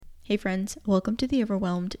Hey friends, welcome to the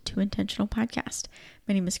Overwhelmed to Intentional podcast.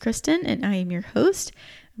 My name is Kristen and I am your host.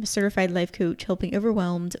 I'm a certified life coach helping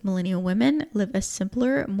overwhelmed millennial women live a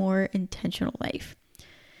simpler, more intentional life.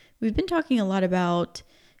 We've been talking a lot about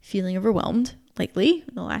feeling overwhelmed lately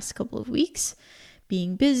in the last couple of weeks,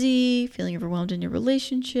 being busy, feeling overwhelmed in your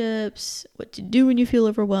relationships, what to do when you feel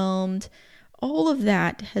overwhelmed. All of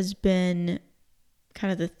that has been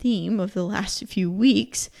kind of the theme of the last few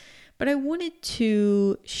weeks. But I wanted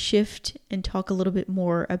to shift and talk a little bit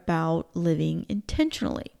more about living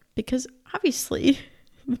intentionally, because obviously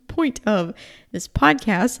the point of this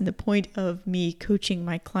podcast and the point of me coaching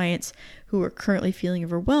my clients who are currently feeling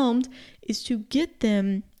overwhelmed is to get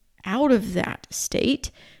them out of that state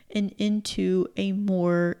and into a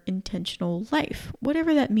more intentional life,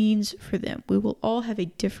 whatever that means for them. We will all have a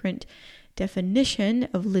different definition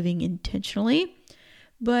of living intentionally.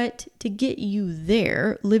 But to get you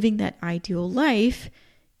there, living that ideal life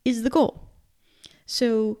is the goal.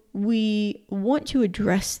 So we want to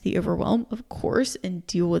address the overwhelm, of course, and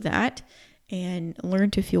deal with that and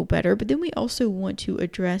learn to feel better. But then we also want to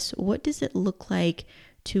address what does it look like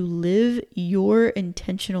to live your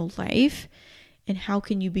intentional life, and how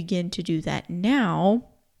can you begin to do that now,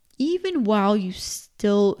 even while you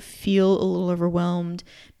still feel a little overwhelmed.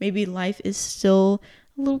 Maybe life is still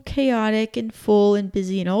a little chaotic and full and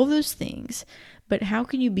busy and all those things, but how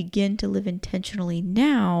can you begin to live intentionally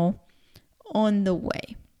now on the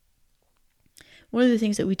way? One of the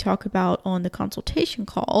things that we talk about on the consultation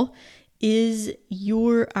call is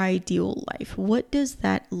your ideal life. What does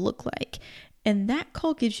that look like? And that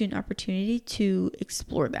call gives you an opportunity to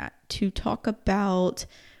explore that, to talk about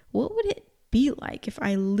what would it be like if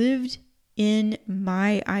I lived in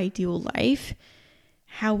my ideal life?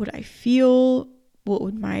 How would I feel? What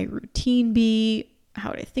would my routine be?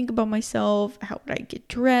 How would I think about myself? How would I get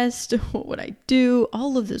dressed? What would I do?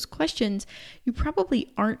 All of those questions, you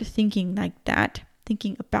probably aren't thinking like that,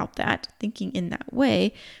 thinking about that, thinking in that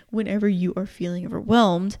way whenever you are feeling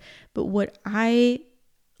overwhelmed. But what I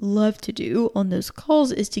love to do on those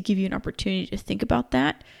calls is to give you an opportunity to think about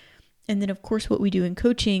that. And then, of course, what we do in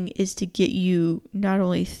coaching is to get you not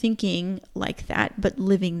only thinking like that, but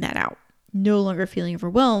living that out. No longer feeling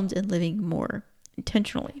overwhelmed and living more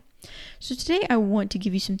intentionally. So today I want to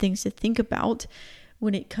give you some things to think about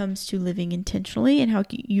when it comes to living intentionally and how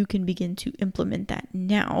you can begin to implement that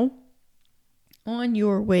now on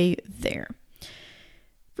your way there.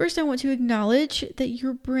 First, I want to acknowledge that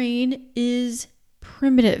your brain is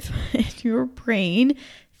primitive. Your brain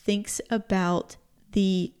thinks about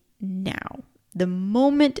the now, the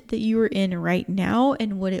moment that you are in right now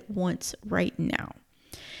and what it wants right now.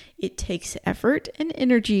 It takes effort and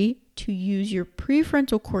energy to use your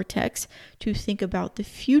prefrontal cortex to think about the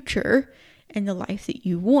future and the life that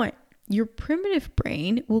you want. Your primitive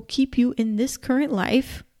brain will keep you in this current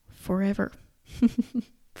life forever.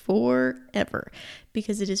 Forever.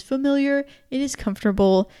 Because it is familiar, it is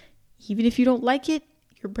comfortable. Even if you don't like it,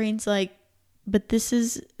 your brain's like, but this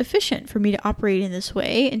is efficient for me to operate in this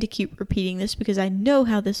way and to keep repeating this because I know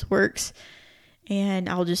how this works, and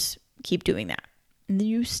I'll just keep doing that. And then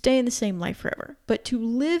you stay in the same life forever. But to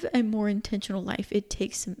live a more intentional life, it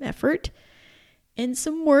takes some effort and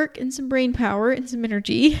some work and some brain power and some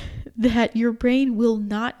energy that your brain will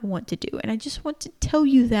not want to do. And I just want to tell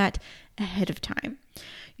you that ahead of time.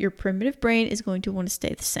 Your primitive brain is going to want to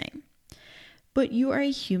stay the same. But you are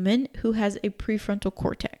a human who has a prefrontal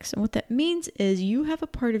cortex. And what that means is you have a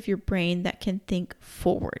part of your brain that can think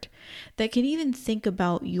forward, that can even think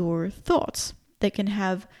about your thoughts, that can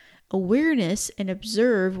have awareness and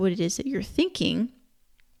observe what it is that you're thinking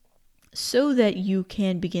so that you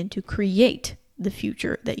can begin to create the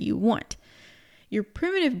future that you want. Your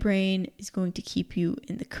primitive brain is going to keep you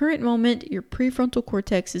in the current moment. Your prefrontal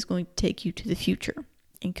cortex is going to take you to the future.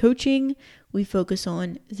 In coaching, we focus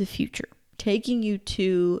on the future, taking you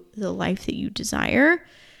to the life that you desire,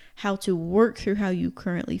 how to work through how you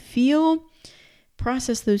currently feel,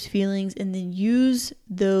 process those feelings, and then use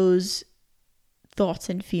those thoughts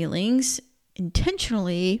and feelings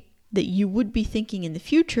intentionally that you would be thinking in the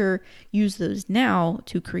future, use those now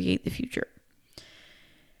to create the future.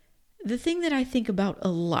 The thing that I think about a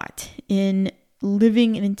lot in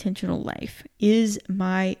living an intentional life is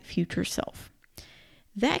my future self.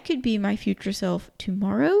 That could be my future self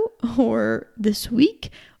tomorrow or this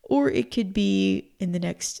week, or it could be in the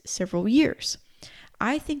next several years.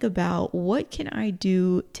 I think about what can I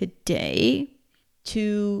do today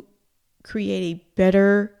to create a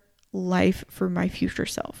better life for my future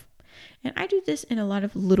self. And I do this in a lot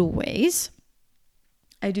of little ways.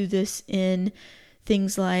 I do this in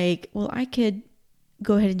things like, well, I could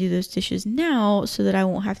go ahead and do those dishes now so that I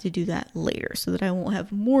won't have to do that later, so that I won't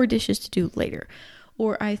have more dishes to do later.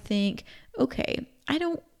 Or I think, okay, I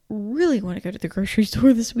don't really want to go to the grocery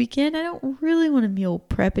store this weekend. I don't really want to meal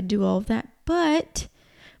prep and do all of that. But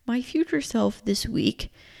my future self this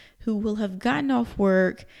week, who will have gotten off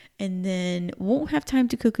work and then won't have time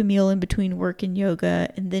to cook a meal in between work and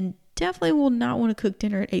yoga, and then definitely will not want to cook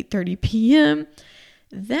dinner at 8:30 p.m.,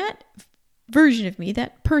 that version of me,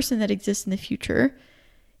 that person that exists in the future,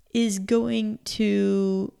 is going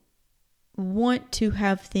to want to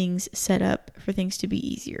have things set up for things to be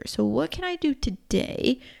easier. So what can I do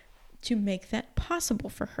today to make that possible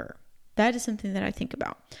for her? That is something that I think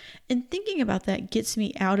about. And thinking about that gets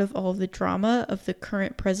me out of all the drama of the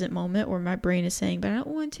current present moment where my brain is saying, but I don't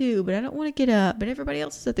want to, but I don't want to get up, but everybody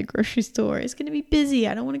else is at the grocery store. It's going to be busy.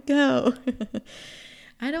 I don't want to go.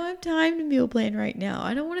 I don't have time to meal plan right now.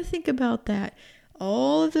 I don't want to think about that.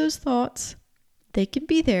 All of those thoughts, they can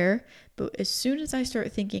be there. But as soon as I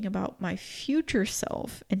start thinking about my future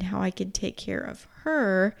self and how I can take care of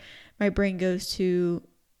her, my brain goes to,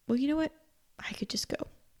 well, you know what? I could just go.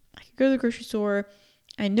 I could go to the grocery store.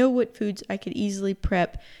 I know what foods I could easily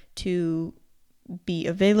prep to be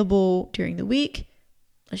available during the week.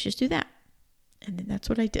 Let's just do that. And then that's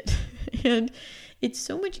what I did. And it's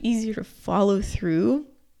so much easier to follow through,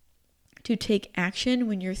 to take action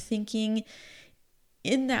when you're thinking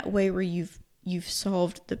in that way where you've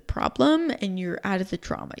solved the problem and you're out of the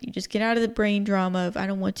drama. You just get out of the brain drama of I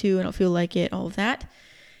don't want to, I don't feel like it, all of that.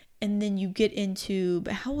 And then you get into,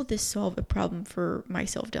 but how will this solve a problem for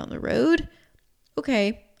myself down the road?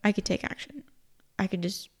 Okay, I could take action. I can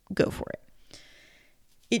just go for it.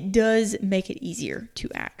 It does make it easier to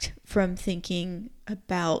act from thinking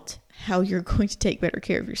about how you're going to take better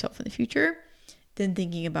care of yourself in the future than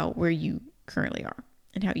thinking about where you currently are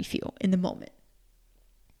and how you feel in the moment.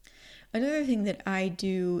 Another thing that I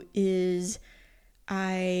do is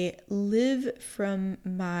I live from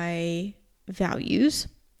my values,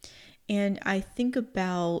 and I think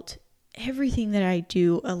about everything that I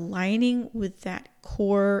do aligning with that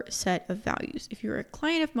core set of values. If you're a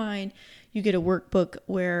client of mine, you get a workbook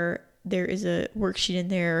where there is a worksheet in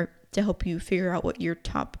there to help you figure out what your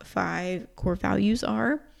top 5 core values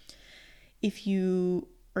are. If you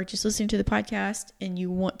are just listening to the podcast and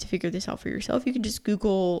you want to figure this out for yourself, you can just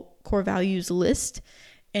Google core values list,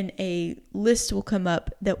 and a list will come up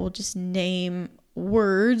that will just name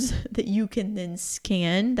words that you can then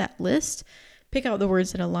scan that list, pick out the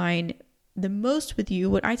words that align the most with you.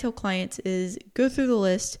 What I tell clients is go through the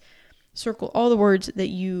list, circle all the words that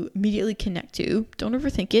you immediately connect to. Don't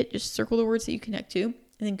overthink it. Just circle the words that you connect to, and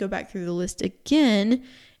then go back through the list again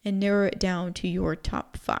and narrow it down to your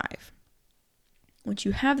top 5. Once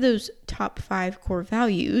you have those top 5 core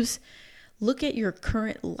values, look at your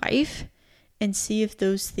current life and see if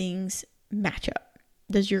those things match up.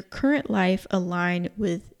 Does your current life align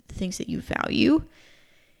with the things that you value?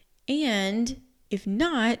 And if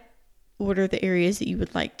not, what are the areas that you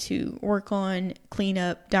would like to work on, clean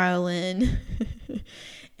up, dial in,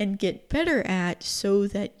 and get better at so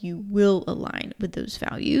that you will align with those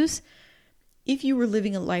values? If you were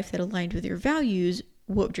living a life that aligned with your values,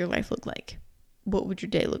 what would your life look like? What would your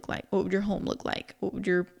day look like? What would your home look like? What would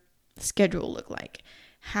your schedule look like?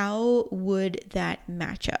 How would that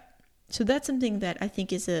match up? So that's something that I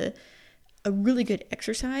think is a really good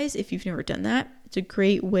exercise if you've never done that. It's a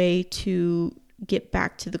great way to get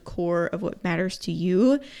back to the core of what matters to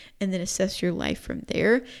you and then assess your life from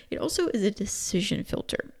there. It also is a decision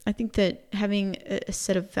filter. I think that having a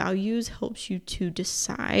set of values helps you to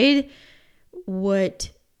decide what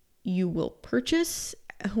you will purchase,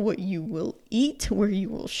 what you will eat, where you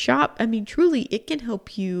will shop. I mean, truly, it can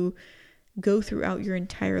help you go throughout your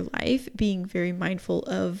entire life being very mindful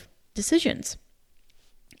of decisions.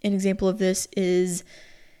 An example of this is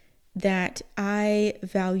that I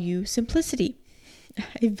value simplicity.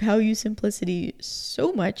 I value simplicity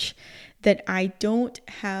so much that I don't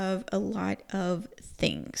have a lot of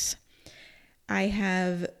things. I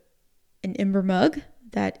have an Ember mug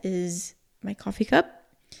that is my coffee cup.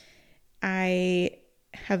 I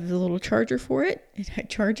have the little charger for it, and I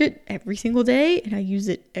charge it every single day, and I use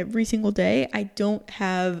it every single day. I don't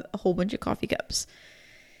have a whole bunch of coffee cups.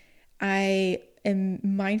 I am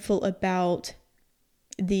mindful about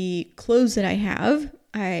the clothes that I have.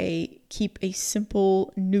 I keep a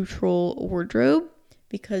simple, neutral wardrobe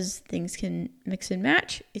because things can mix and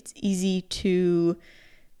match. It's easy to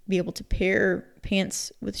be able to pair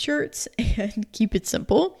pants with shirts and keep it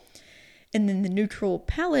simple. And then the neutral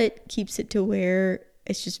palette keeps it to where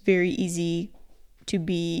it's just very easy to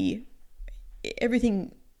be,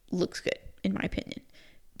 everything looks good in my opinion.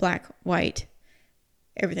 Black, white,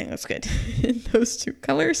 everything looks good in those two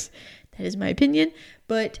colors. That is my opinion,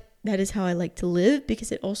 but that is how I like to live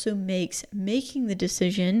because it also makes making the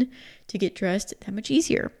decision to get dressed that much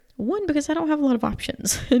easier. One, because I don't have a lot of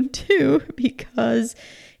options. And two, because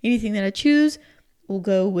anything that I choose will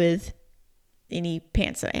go with any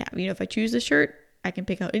pants that I have. If I choose a shirt, I can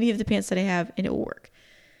pick out any of the pants that I have and it will work.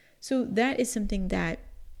 So that is something that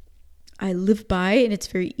I live by, and it's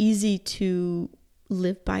very easy to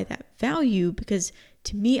live by that value because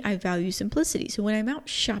to me, I value simplicity. So when I'm out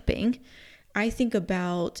shopping, I think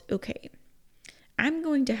about, okay, I'm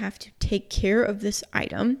going to have to take care of this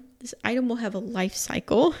item. This item will have a life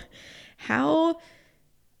cycle. How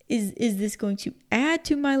is this going to add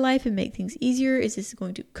to my life and make things easier? Is this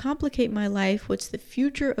going to complicate my life? What's the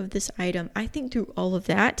future of this item? I think through all of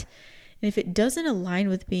that. And if it doesn't align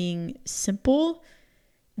with being simple,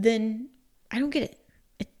 then I don't get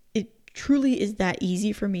it. It truly is that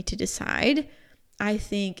easy for me to decide. I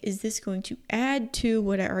think, is this going to add to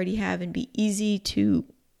what I already have and be easy to,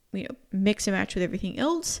 mix and match with everything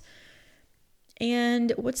else?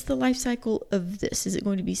 And what's the life cycle of this? Is it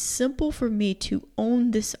going to be simple for me to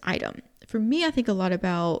own this item? For me, I think a lot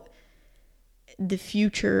about the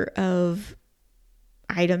future of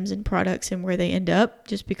items and products and where they end up,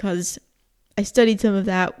 just because I studied some of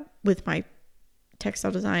that with my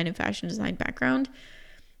textile design and fashion design background.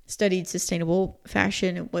 Studied sustainable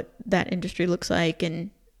fashion and what that industry looks like and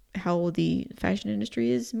how the fashion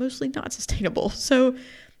industry is mostly not sustainable. So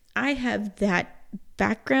I have that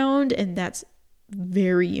background and that's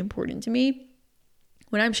very important to me.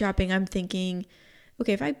 When I'm shopping, I'm thinking,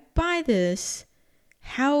 okay, if I buy this,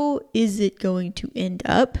 how is it going to end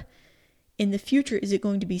up in the future? Is it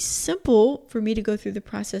going to be simple for me to go through the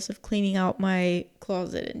process of cleaning out my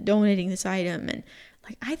closet and donating this item? And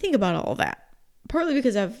I think about all that. Partly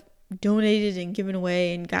because I've donated and given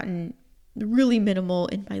away and gotten really minimal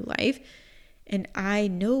in my life. And I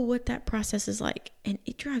know what that process is like. And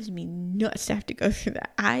it drives me nuts to have to go through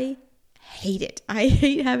that. I hate it. I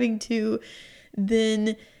hate having to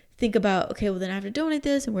then think about, okay, well then I have to donate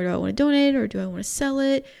this. And where do I want to donate? Or do I want to sell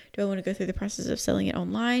it? Do I want to go through the process of selling it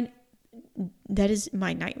online? That is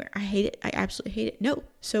my nightmare. I hate it. I absolutely hate it. No.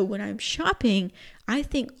 So when I'm shopping, I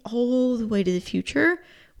think all the way to the future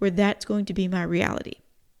where that's going to be my reality.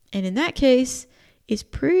 And in that case, it's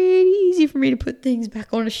pretty easy for me to put things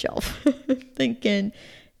back on a shelf thinking,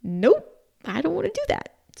 nope, I don't want to do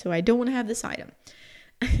that. So I don't want to have this item.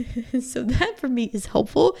 So that for me is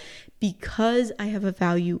helpful because I have a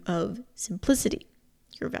value of simplicity.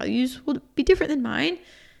 Your values will be different than mine.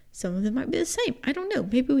 Some of them might be the same. I don't know.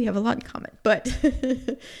 Maybe we have a lot in common, but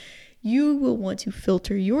you will want to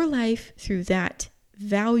filter your life through that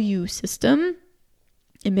value system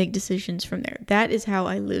and make decisions from there. That is how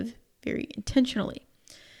I live very intentionally.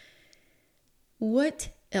 What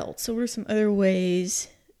else? So what are some other ways,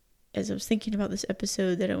 as I was thinking about this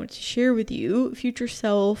episode, that I want to share with you? Future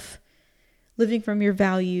self, living from your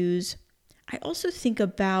values. I also think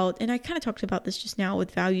about, and I kind of talked about this just now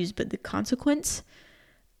with values, but the consequence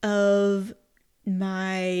of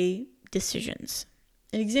my decisions.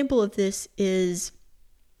 An example of this is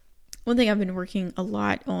one thing I've been working a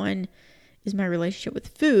lot on is my relationship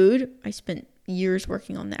with food. I spent years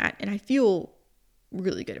working on that and I feel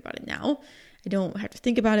really good about it now. I don't have to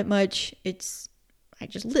think about it much. I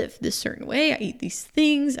just live this certain way. I eat these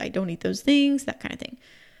things. I don't eat those things, that kind of thing.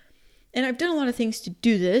 And I've done a lot of things to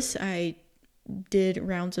do this. I did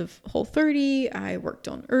rounds of Whole30. I worked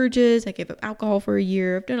on urges. I gave up alcohol for a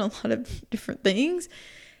year. I've done a lot of different things.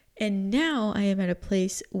 And now I am at a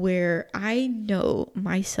place where I know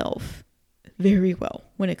myself very well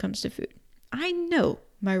when it comes to food. I know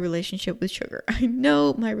my relationship with sugar. I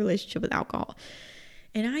know my relationship with alcohol.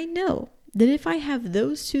 And I know that if I have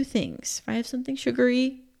those two things, if I have something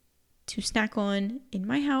sugary to snack on in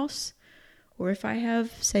my house, or if I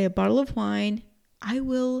have, say, a bottle of wine, I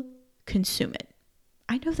will consume it.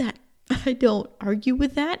 I know that. I don't argue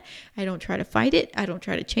with that. I don't try to fight it. I don't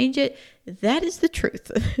try to change it. That is the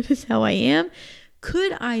truth. That is how I am.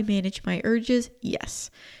 Could I manage my urges?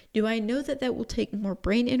 Yes. Do I know that that will take more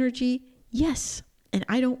brain energy? Yes. And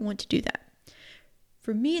I don't want to do that.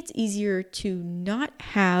 For me, it's easier to not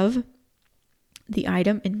have the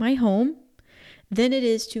item in my home than it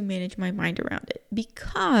is to manage my mind around it,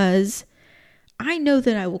 because I know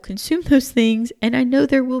that I will consume those things and I know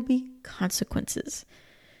there will be consequences.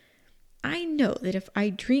 I know that if I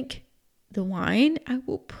drink the wine, I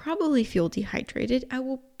will probably feel dehydrated. I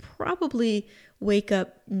will probably wake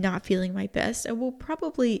up not feeling my best. I will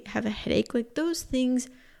probably have a headache. Like, those things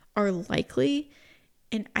are likely.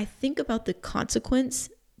 And I think about the consequence.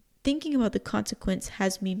 Thinking about the consequence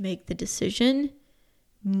has me make the decision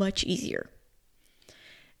much easier.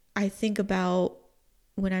 I think about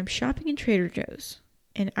when I'm shopping in Trader Joe's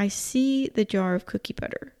and I see the jar of cookie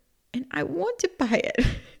butter and I want to buy it.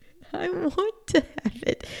 I want to have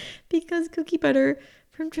it because cookie butter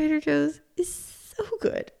from Trader Joe's is so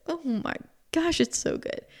good. Oh my gosh, it's so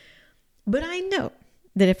good. But I know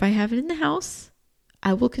that if I have it in the house,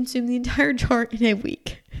 I will consume the entire jar in a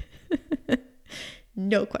week.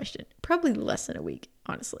 No question. Probably less than a week,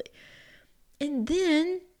 honestly. And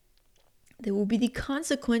then there will be the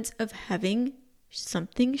consequence of having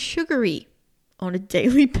something sugary on a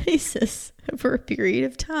daily basis for a period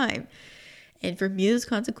of time. And for me, those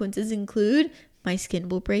consequences include my skin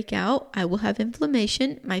will break out, I will have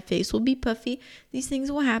inflammation, my face will be puffy. These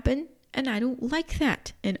things will happen, and I don't like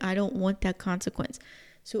that, and I don't want that consequence.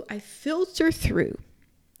 So I filter through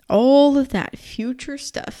all of that future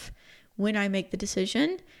stuff when I make the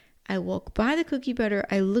decision. I walk by the cookie butter,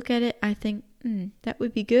 I look at it, I think, that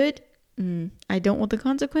would be good. I don't want the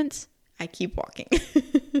consequence. I keep walking.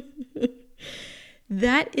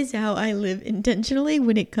 That is how I live intentionally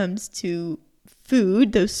when it comes to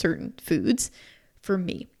food, those certain foods. For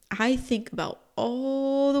me, I think about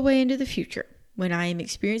all the way into the future when I am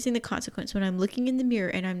experiencing the consequence, when I'm looking in the mirror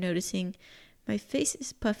and I'm noticing my face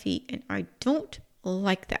is puffy and I don't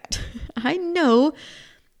like that. I know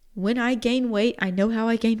when I gain weight, I know how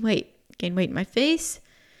I gain weight. Gain weight in my face,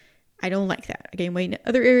 I don't like that. I gain weight in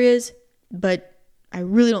other areas, but I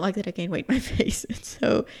really don't like that I gain weight in my face. And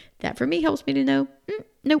so that for me helps me to know,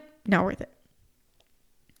 nope, not worth it.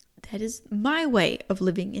 That is my way of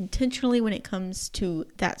living intentionally when it comes to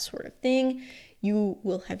that sort of thing. You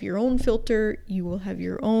will have your own filter. You will have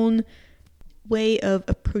your own way of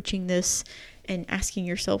approaching this and asking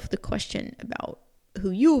yourself the question about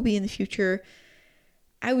who you will be in the future.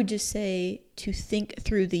 I would just say to think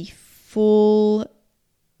through the full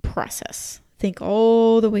process. Think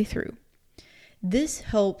all the way through. This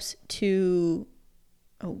helps to,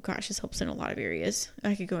 this helps in a lot of areas.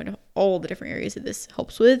 I could go into all the different areas that this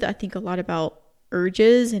helps with. I think a lot about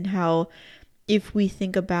urges and how if we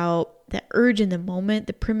think about that urge in the moment,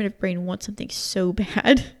 the primitive brain wants something so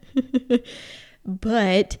bad.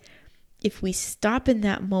 But if we stop in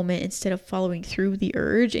that moment instead of following through the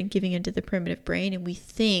urge and giving into the primitive brain and we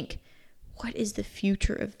think, what is the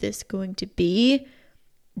future of this going to be?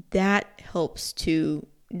 That helps to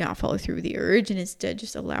not follow through with the urge and instead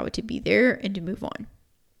just allow it to be there and to move on.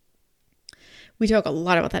 We talk a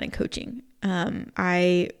lot about that in coaching.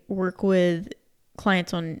 I work with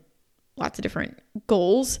clients on lots of different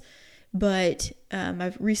goals, but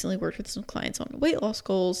I've recently worked with some clients on weight loss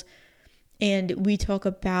goals, and we talk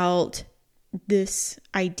about this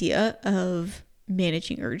idea of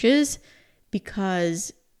managing urges,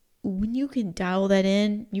 because when you can dial that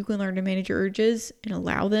in, you can learn to manage your urges and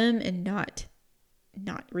allow them and not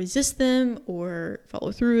resist them or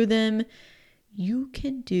follow through with them. You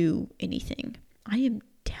can do anything. I am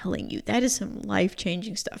telling you, that is some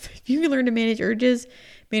life-changing stuff. If you can learn to manage urges,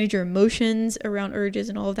 manage your emotions around urges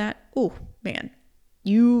and all of that, oh man,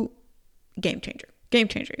 game changer.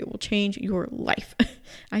 It will change your life.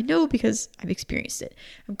 I know because I've experienced it.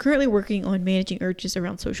 I'm currently working on managing urges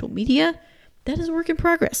around social media. That is a work in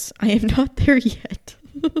progress. I am not there yet,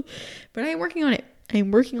 but I am working on it. I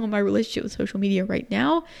am working on my relationship with social media right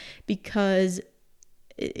now because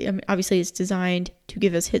obviously it's designed to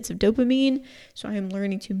give us hits of dopamine. So I am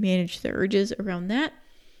learning to manage the urges around that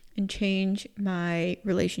and change my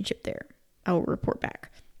relationship there. I will report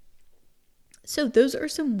back. So those are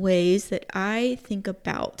some ways that I think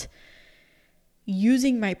about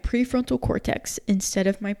using my prefrontal cortex instead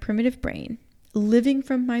of my primitive brain, living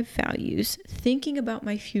from my values, thinking about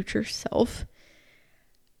my future self.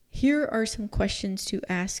 Here are some questions to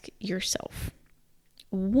ask yourself.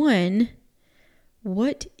 1,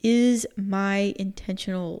 what is my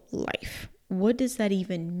intentional life? What does that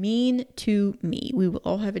even mean to me? We will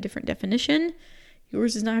all have a different definition.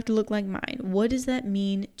 Yours does not have to look like mine. What does that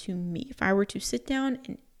mean to me? If I were to sit down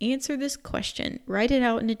and answer this question, write it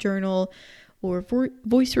out in a journal or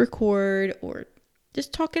voice record or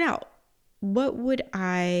just talk it out, what would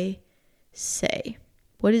I say?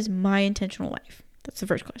 What is my intentional life? That's the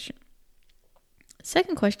first question.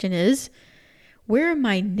 Second question is, where am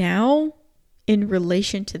I now in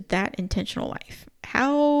relation to that intentional life?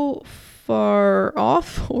 How far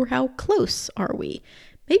off or how close are we?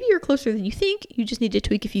 Maybe you're closer than you think. You just need to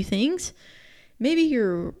tweak a few things. Maybe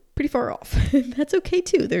you're pretty far off. That's okay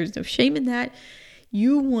too. There's no shame in that.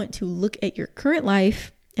 You want to look at your current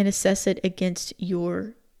life and assess it against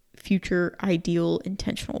your future ideal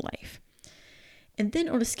intentional life. And then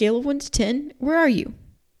on a scale of 1 to 10, where are you?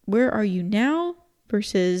 Where are you now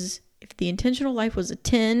versus If the intentional life was a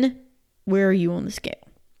 10, where are you on the scale?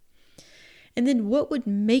 And then what would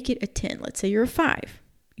make it a 10? Let's say you're a 5.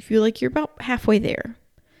 You feel like you're about halfway there.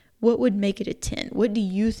 What would make it a 10? What do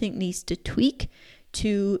you think needs to tweak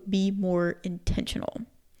to be more intentional?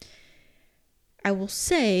 I will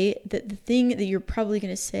say that the thing that you're probably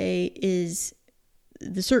going to say is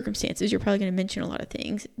the circumstances. You're probably going to mention a lot of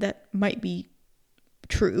things that might be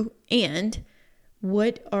true. And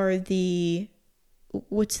what's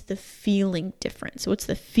the feeling difference? What's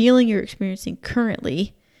the feeling you're experiencing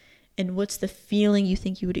currently? And what's the feeling you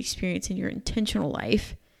think you would experience in your intentional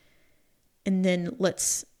life? And then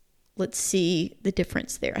let's see the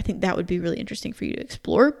difference there. I think that would be really interesting for you to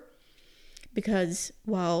explore, because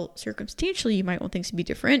while circumstantially you might want things to be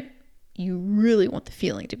different, you really want the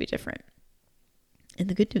feeling to be different. And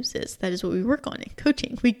the good news is that is what we work on in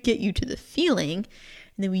coaching. We get you to the feeling,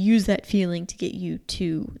 and then we use that feeling to get you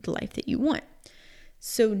to the life that you want.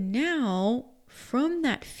 So now, from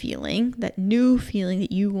that feeling, that new feeling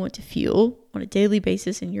that you want to feel on a daily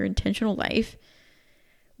basis in your intentional life,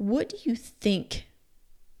 what do you think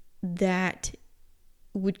that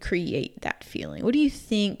would create that feeling? What do you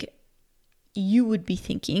think you would be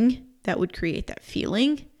thinking that would create that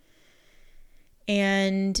feeling?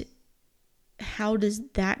 And how does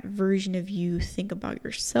that version of you think about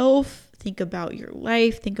yourself, think about your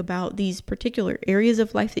life, think about these particular areas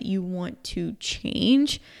of life that you want to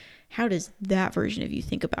change? How does that version of you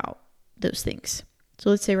think about those things? So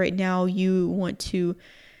let's say right now you want to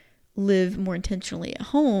live more intentionally at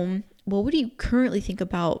home. Well, what do you currently think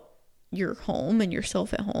about your home and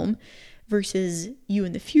yourself at home versus you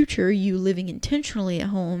in the future, you living intentionally at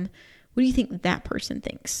home? What do you think that person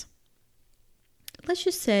thinks? Let's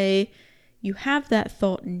just say you have that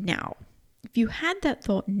thought now. If you had that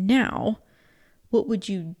thought now, what would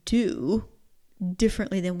you do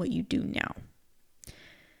differently than what you do now?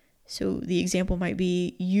 So the example might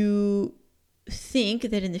be you think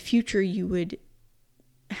that in the future you would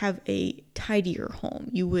have a tidier home.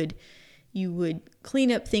 You would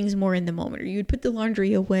clean up things more in the moment, or you would put the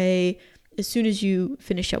laundry away as soon as you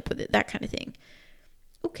finish up with it, that kind of thing.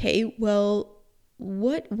 Okay, well,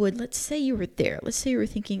 let's say you were there. Let's say you were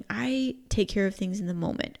thinking, I take care of things in the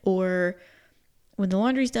moment, or when the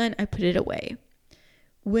laundry's done, I put it away.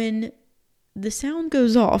 When the sound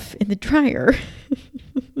goes off in the dryer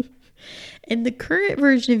and the current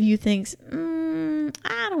version of you thinks,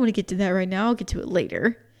 I don't want to get to that right now. I'll get to it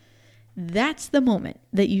later. That's the moment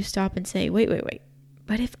that you stop and say, wait.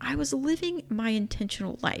 But if I was living my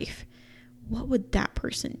intentional life, what would that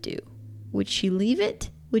person do? Would she leave it?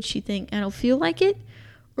 Would she think, I don't feel like it?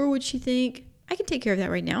 Or would she think, I can take care of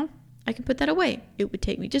that right now. I can put that away. It would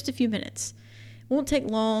take me just a few minutes. It won't take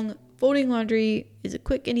long. Folding laundry is a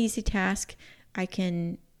quick and easy task. I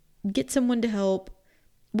can get someone to help.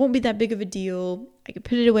 Won't be that big of a deal. I can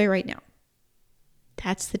put it away right now.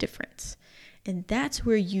 That's the difference. And that's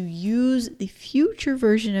where you use the future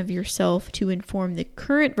version of yourself to inform the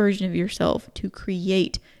current version of yourself to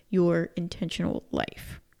create your intentional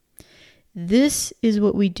life. This is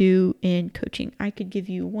what we do in coaching. I could give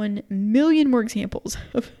you 1 million more examples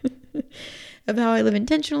of how I live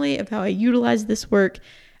intentionally, of how I utilize this work.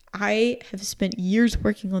 I have spent years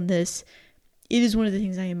working on this. It is one of the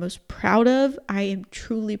things I am most proud of. I am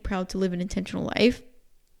truly proud to live an intentional life.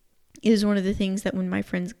 It is one of the things that when my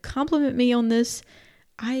friends compliment me on this,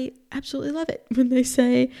 I absolutely love it. When they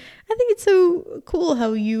say, I think it's so cool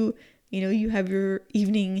how you have your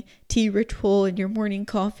evening tea ritual and your morning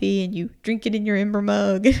coffee and you drink it in your Ember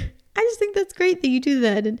mug. I just think that's great that you do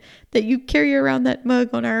that and that you carry around that mug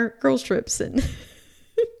on our girls' trips. And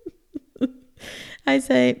I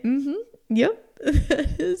say, yep,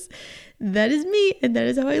 that is me and that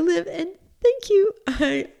is how I live. And thank you.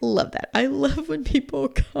 I love that. I love when people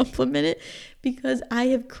compliment it because I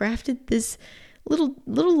have crafted this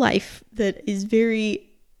little life that is very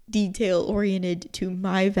detail oriented to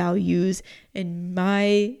my values and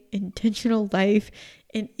my intentional life.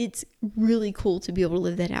 And it's really cool to be able to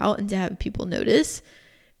live that out and to have people notice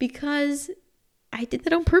because I did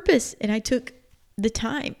that on purpose and I took the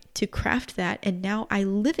time to craft that. And now I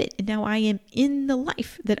live it. And now I am in the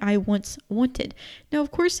life that I once wanted. Now,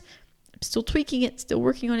 of course, I'm still tweaking it, still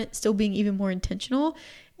working on it, still being even more intentional.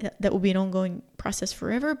 That will be an ongoing process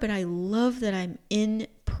forever. But I love that I'm in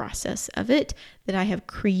process of it, that I have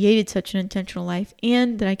created such an intentional life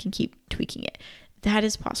and that I can keep tweaking it. That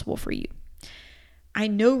is possible for you. I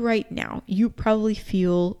know right now you probably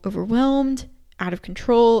feel overwhelmed, out of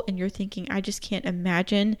control, and you're thinking, I just can't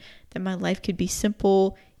imagine that my life could be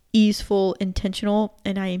simple, easeful, intentional.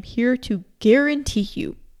 And I am here to guarantee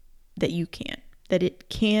you that you can, that it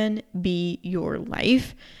can be your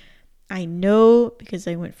life. I know because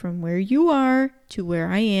I went from where you are to where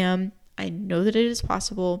I am. I know that it is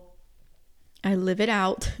possible. I live it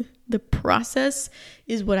out. The process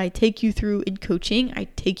is what I take you through in coaching. I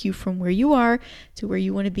take you from where you are to where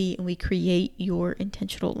you want to be, and we create your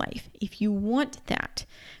intentional life. If you want that,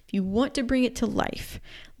 if you want to bring it to life,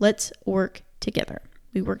 let's work together.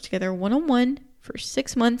 We work together one-on-one for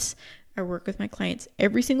 6 months. I work with my clients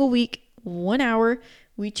every single week, 1 hour.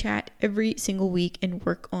 We chat every single week and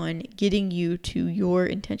work on getting you to your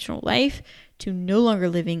intentional life, to no longer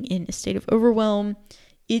living in a state of overwhelm.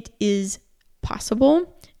 It is possible.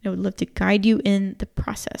 And I would love to guide you in the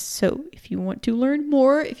process. So if you want to learn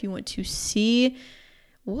more, if you want to see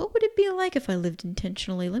what would it be like if I lived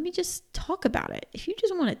intentionally, let me just talk about it. If you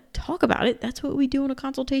just want to talk about it, that's what we do in a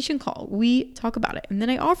consultation call. We talk about it. And then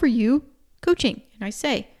I offer you coaching and I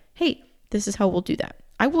say, hey, this is how we'll do that.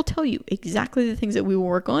 I will tell you exactly the things that we will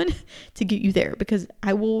work on to get you there, because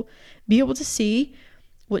I will be able to see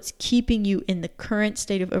what's keeping you in the current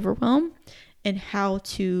state of overwhelm and how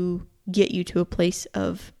to get you to a place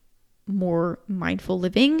of more mindful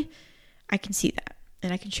living. I can see that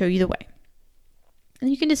and I can show you the way. And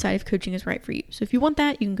you can decide if coaching is right for you. So if you want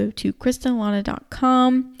that, you can go to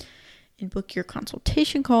KristenAlana.com and book your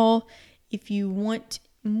consultation call. If you want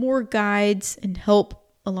more guides and help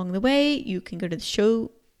along the way, you can go to the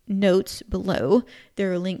show notes below.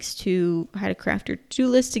 There are links to how to craft your to-do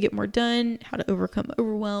list to get more done, how to overcome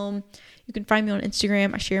overwhelm. You can find me on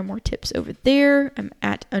Instagram. I share more tips over there. I'm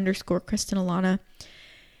at _KristenAlana.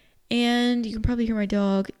 And you can probably hear my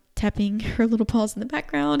dog tapping her little paws in the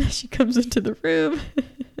background as she comes into the room.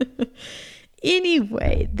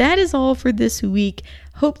 Anyway, that is all for this week.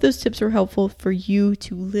 Hope those tips were helpful for you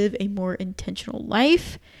to live a more intentional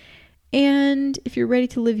life. And if you're ready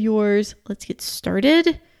to live yours, let's get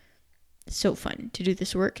started. It's so fun to do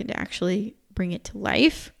this work and to actually bring it to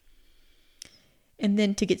life. And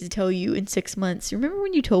then to get to tell you in 6 months, remember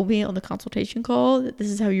when you told me on the consultation call that this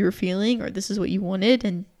is how you were feeling or this is what you wanted,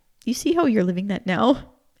 and you see how you're living that now?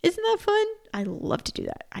 Isn't that fun? I love to do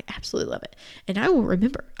that. I absolutely love it. And I will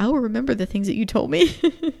remember the things that you told me.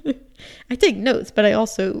 I take notes, but I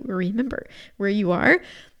also remember where you are.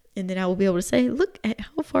 And then I will be able to say, look at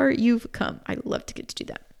how far you've come. I love to get to do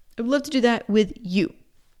that. I would love to do that with you.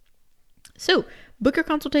 So book your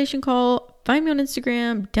consultation call, find me on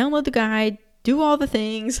Instagram, download the guide, do all the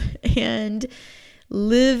things, and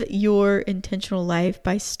live your intentional life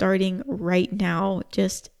by starting right now,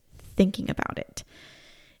 just thinking about it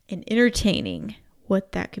and entertaining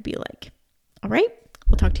what that could be like. All right.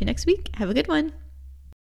 We'll talk to you next week. Have a good one.